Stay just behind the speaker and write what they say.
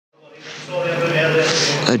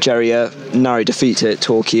Jerry, narrow defeat at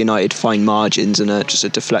Torquay United, fine margins, and just a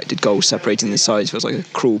deflected goal separating the sides feels like a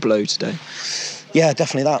cruel blow today. Yeah,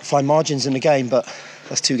 definitely that. Fine margins in the game, but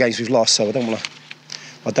that's 2 games we've lost, so I don't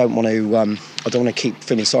want to keep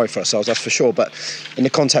feeling sorry for ourselves, that's for sure. But in the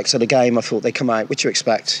context of the game, I thought they come out, which you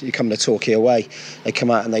expect. You come to Torquay away, they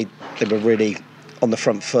come out and they were really on the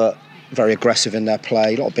front foot, very aggressive in their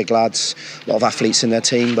play. A lot of big lads, a lot of athletes in their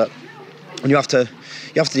team, but when you have to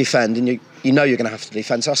defend, and you know you're going to have to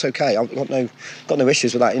defend, so that's okay. I've got no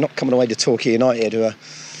issues with that. You're not coming away to Torquay United, who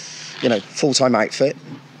are, full-time outfit,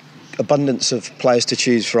 abundance of players to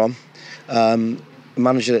choose from, a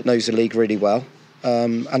manager that knows the league really well,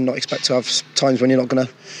 and not expect to have times when you're not going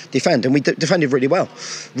to defend. And we defended really well,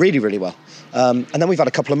 really, really well. And then we've had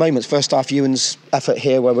a couple of moments. First half, Ewan's effort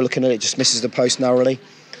here, where we're looking at it, just misses the post narrowly.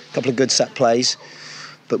 A couple of good set plays.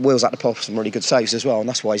 But Will's had to pull off some really good saves as well, and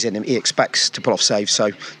that's why he's in him. He expects to pull off saves,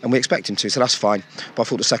 and we expect him to, so that's fine. But I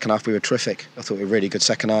thought the second half we were terrific. I thought we were a really good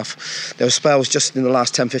second half. There were spells just in the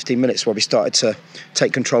last 10-15 minutes where we started to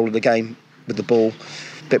take control of the game with the ball,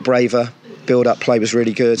 a bit braver, build-up play was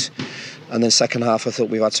really good. And then second half, I thought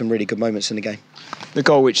we've had some really good moments in the game. The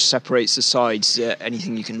goal which separates the sides,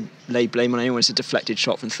 anything you can lay blame on anyone? It's a deflected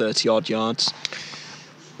shot from 30-odd yards.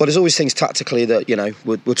 Well, there's always things tactically that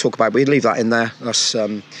we'll talk about. We'd leave that in there. That's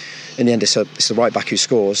in the end, it's the right back who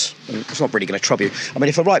scores. And it's not really going to trouble you. I mean,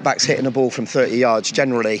 if a right back's hitting a ball from 30 yards,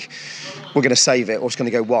 generally we're going to save it or it's going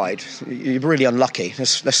to go wide. You're really unlucky.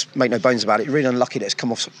 Let's make no bones about it. You're really unlucky that it's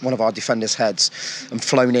come off one of our defenders' heads and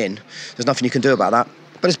flown in. There's nothing you can do about that.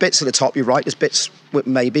 But there's bits at the top. You're right. There's bits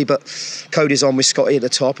maybe, but Cody's on with Scotty at the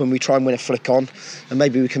top, and we try and win a flick on, and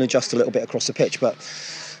maybe we can adjust a little bit across the pitch, but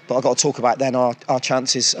I've got to talk about then our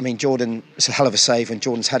chances. I mean, Jordan, it's a hell of a save, and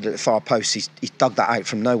Jordan's headed at the far post. He's dug that out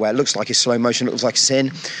from nowhere. It looks like it's slow motion, it looks like it's in.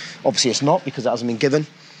 Obviously it's not, because it hasn't been given.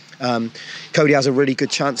 Cody has a really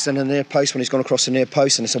good chance then in the near post when he's gone across the near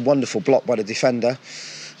post, and it's a wonderful block by the defender.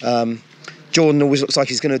 Jordan always looks like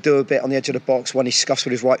he's going to do a bit on the edge of the box. When he scuffs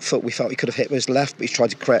with his right foot, we felt he could have hit with his left, but he's tried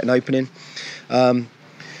to create an opening.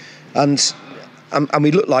 And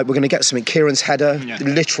we look like we're going to get something. Kieran's header,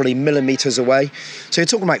 literally millimetres away. So you're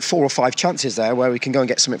talking about 4 or 5 chances there where we can go and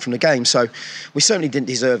get something from the game. So we certainly didn't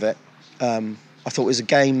deserve it. I thought it was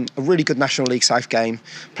a really good National League South game.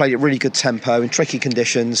 Played at really good tempo in tricky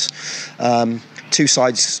conditions. 2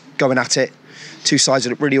 sides going at it. 2 sides that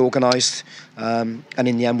looked really organised. And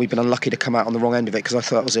in the end, we've been unlucky to come out on the wrong end of it, because I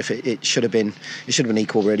thought as if it should have been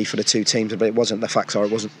equal really for the 2 teams, but it wasn't. The facts are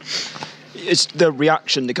it wasn't. It's the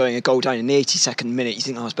reaction to going a goal down in the 82nd minute. You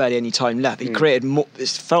think, there's barely any time left. He created more. It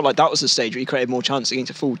felt like that was the stage where he created more chances against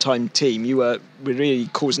a full-time team. You were really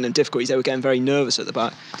causing them difficulties. They were getting very nervous at the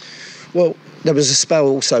back. Well, there was a spell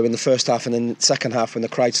also in the first half and then the second half when the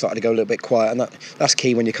crowd started to go a little bit quiet, and that's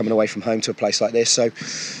key when you're coming away from home to a place like this. So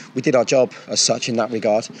we did our job as such in that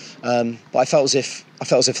regard. But I felt as if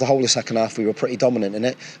the whole of the second half we were pretty dominant in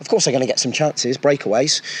it. Of course, they're going to get some chances,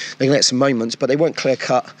 breakaways. They're going to get some moments, but they weren't clear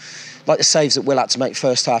cut. Like the saves that Will had to make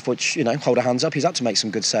first half, which, hold our hands up, he's had to make some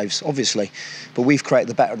good saves, obviously. But we've created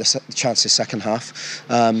the better of the chances second half.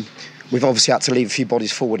 We've obviously had to leave a few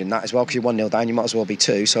bodies forward in that as well, because you're 1-0 down, you might as well be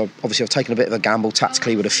 2. So obviously I've taken a bit of a gamble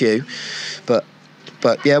tactically with a few. But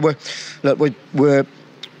yeah, we're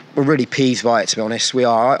really peeved by it, to be honest. We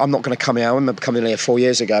are. I'm not going to come here. I remember coming here 4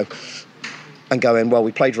 years ago and going, well,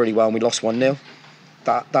 we played really well and we lost 1-0.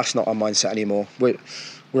 That's not our mindset anymore. We're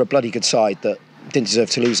a bloody good side that didn't deserve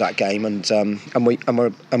to lose that game, and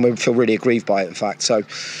we feel really aggrieved by it, in fact. So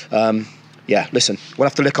yeah, listen, we'll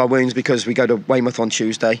have to lick our wounds because we go to Weymouth on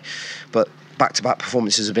Tuesday, but back-to-back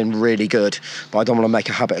performances have been really good. But I don't want to make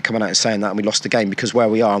a habit of coming out and saying that and we lost the game, because where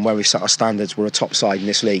we are and where we've set our standards, we're a top side in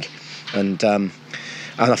this league, and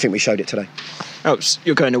I think we showed it today.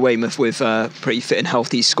 You're going to Weymouth with a pretty fit and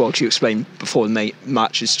healthy squad. You explained before the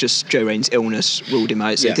match, it's just Joe Rain's illness ruled him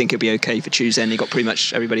out, so I think he'll be okay for Tuesday, and he got pretty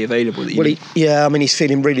much everybody available. He's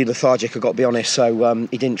feeling really lethargic, I've got to be honest. So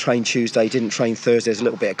he didn't train Tuesday, he didn't train Thursday. There's a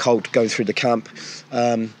little bit of cold going through the camp.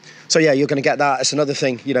 So yeah, you're going to get that. It's another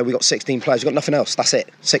thing. We've got 16 players. We've got nothing else. That's it.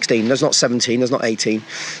 16. There's not 17. There's not 18.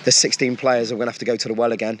 There's 16 players. We're going to have to go to the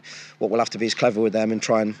well again. What we'll have to be is clever with them and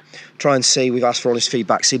try and see. We've asked for honest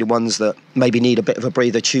feedback. See the ones that maybe need a bit of a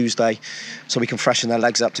breather Tuesday, so we can freshen their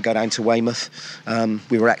legs up to go down to Weymouth.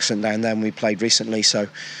 We were excellent down there when we played recently. So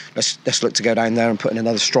let's look to go down there and put in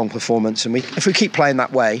another strong performance. And if we keep playing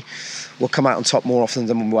that way, we'll come out on top more often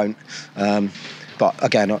than we won't. But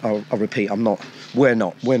again, I'll repeat, we're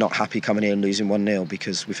not happy coming here and losing 1-0,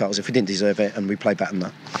 because we felt as if we didn't deserve it and we played better than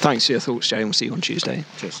that. Thanks for your thoughts, Jay, and we'll see you on Tuesday.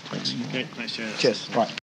 Cheers. Thanks. Okay, thanks, Jay. Cheers. Right.